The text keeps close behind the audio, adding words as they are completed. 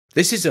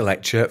This is a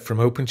lecture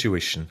from Open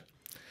Tuition.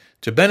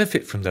 To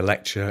benefit from the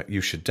lecture, you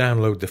should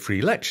download the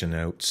free lecture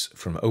notes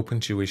from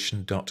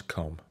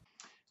opentuition.com.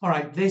 All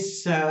right,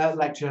 this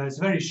lecture is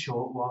a very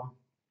short one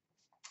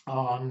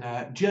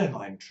on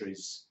journal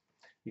entries.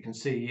 You can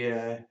see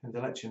in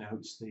the lecture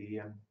notes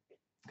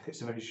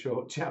it's a very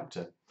short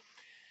chapter.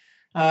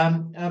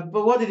 But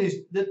what it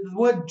is, the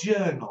word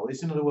journal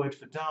is another word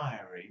for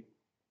diary.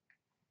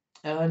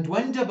 And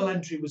when double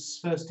entry was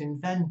first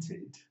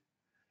invented,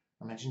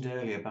 I mentioned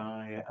earlier,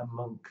 by a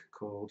monk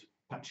called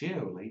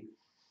Pacioli,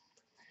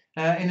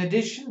 in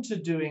addition to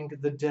doing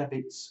the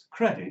debits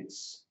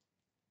credits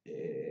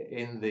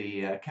in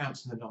the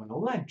accounts and the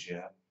nominal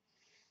ledger,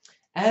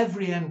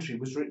 every entry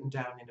was written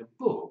down in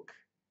a book.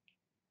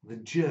 The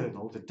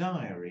journal, the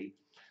diary,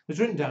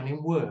 was written down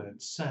in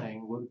words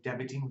saying we're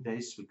debiting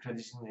this, we're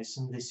crediting this,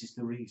 and this is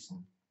the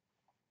reason.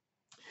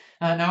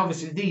 Now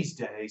obviously these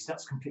days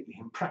that's completely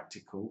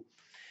impractical.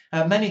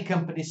 Many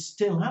companies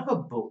still have a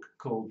book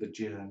called the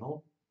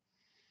journal,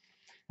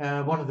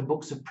 one of the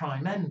books of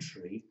prime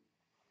entry,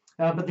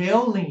 but they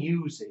only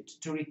use it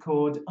to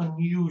record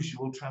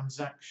unusual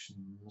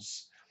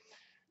transactions.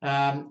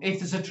 If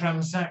there's a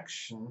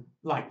transaction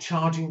like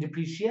charging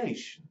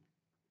depreciation,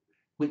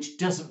 which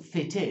doesn't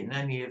fit in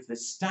any of the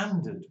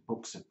standard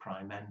books of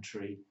prime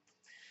entry,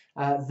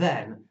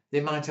 then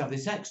they might have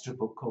this extra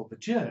book called the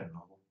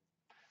journal,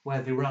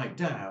 where they write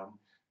down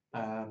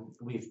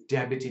we've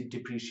debited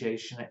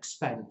depreciation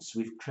expense,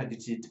 we've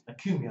credited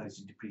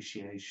accumulated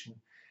depreciation,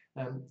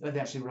 and they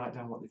actually write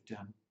down what they've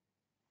done.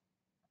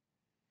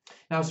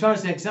 Now, as far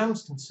as the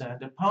exam's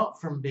concerned,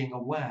 apart from being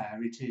aware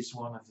it is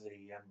one of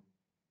the,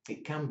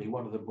 it can be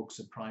one of the books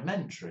of prime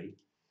entry,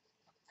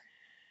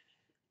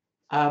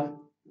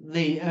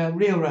 the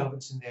real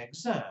relevance in the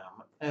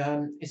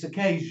exam is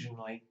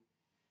occasionally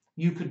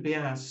you could be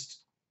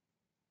asked,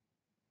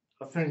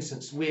 for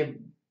instance, we're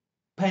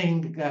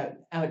paying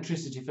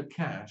electricity for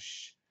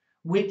cash,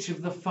 which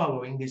of the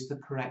following is the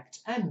correct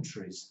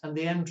entries? And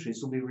the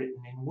entries will be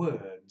written in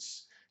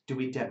words. Do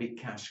we debit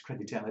cash,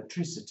 credit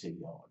electricity?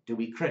 Or do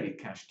we credit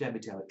cash,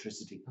 debit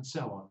electricity? And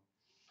so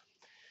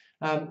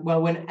on.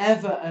 Well,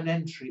 whenever an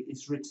entry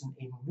is written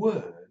in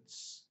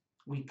words,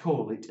 we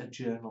call it a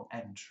journal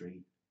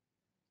entry.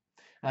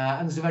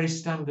 And there's a very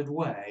standard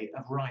way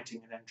of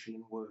writing an entry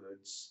in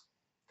words.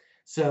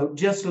 So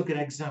just look at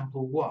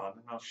example 1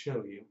 and I'll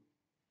show you.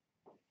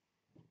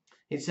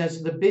 It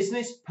says the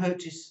business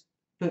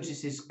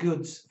purchases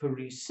goods for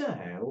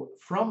resale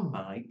from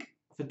Mike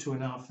for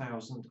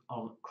 £2,500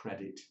 on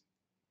credit.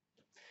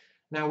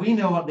 Now we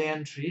know what the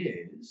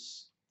entry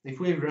is. If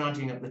we're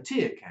writing up the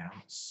T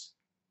accounts,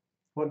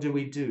 what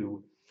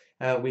do?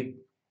 We're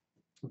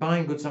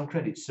buying goods on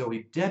credit, so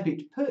we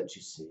debit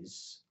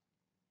purchases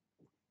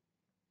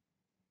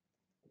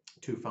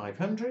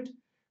 £2,500,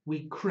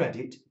 we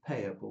credit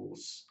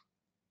payables.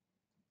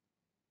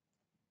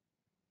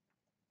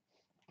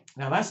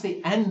 Now that's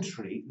the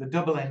entry, the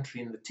double entry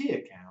in the T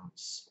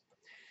accounts.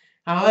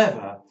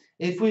 However,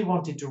 if we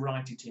wanted to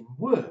write it in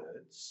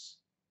words,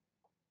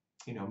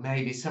 you know,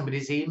 maybe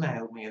somebody's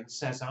emailed me and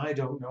says, I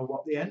don't know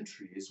what the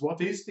entry is.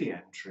 What is the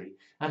entry?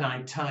 And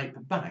I type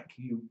back,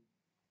 you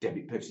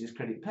debit purchases,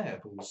 credit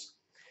payables.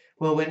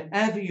 Well,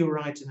 whenever you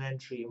write an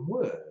entry in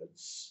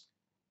words,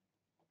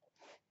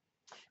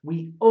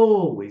 we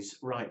always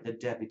write the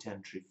debit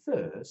entry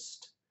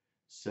first.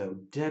 So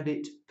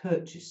debit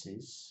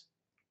purchases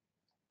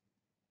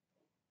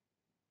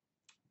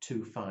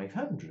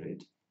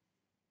 £2,500,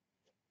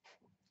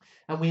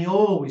 and we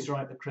always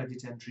write the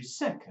credit entry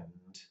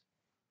second.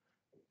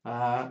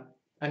 And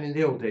in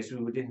the old days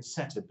we would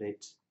inset a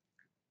bit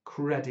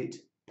credit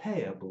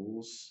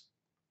payables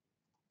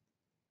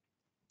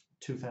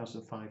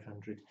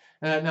 £2,500.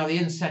 Now the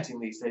insetting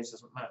these days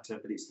doesn't matter,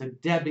 but it's the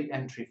debit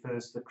entry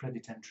first, the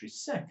credit entry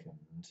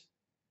second.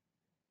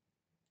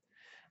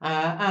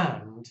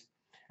 And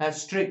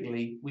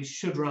strictly we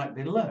should write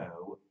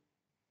below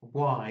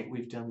why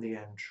we've done the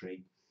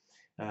entry.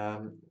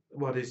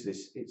 What is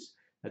this? It's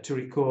to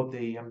record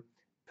the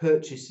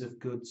purchase of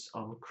goods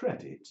on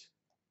credit.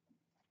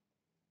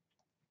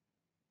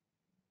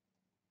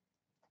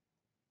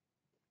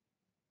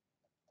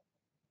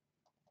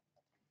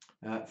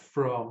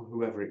 From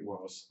whoever it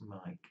was,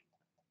 Mike.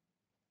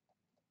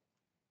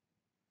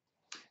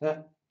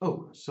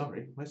 Oh,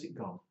 sorry, where's it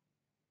gone?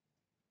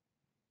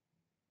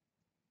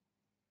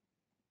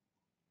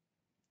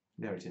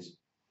 There it is.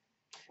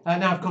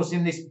 Now, of course,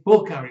 in this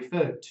book I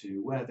referred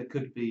to, where there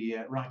could be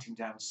writing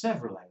down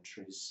several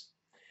entries,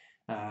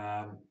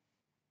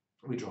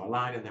 we draw a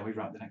line and then we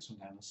write the next one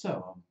down and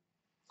so on.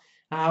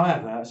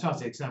 However, as far as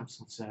the exam is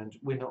concerned,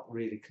 we're not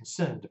really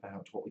concerned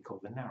about what we call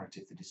the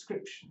narrative, the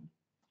description.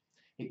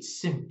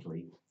 It's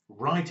simply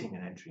writing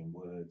an entry in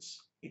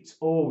words. It's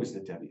always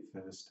the debit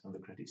first and the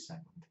credit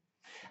second.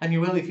 And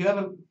you will, if you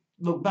ever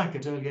look back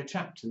at earlier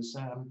chapters,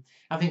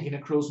 I think in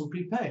accruals and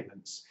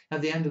prepayments, at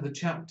the end of the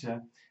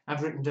chapter,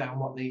 I've written down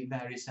what the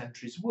various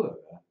entries were,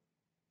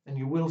 and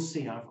you will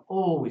see I've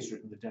always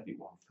written the debit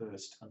one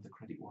first and the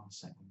credit one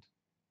second.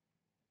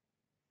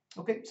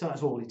 Okay, so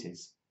that's all it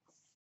is.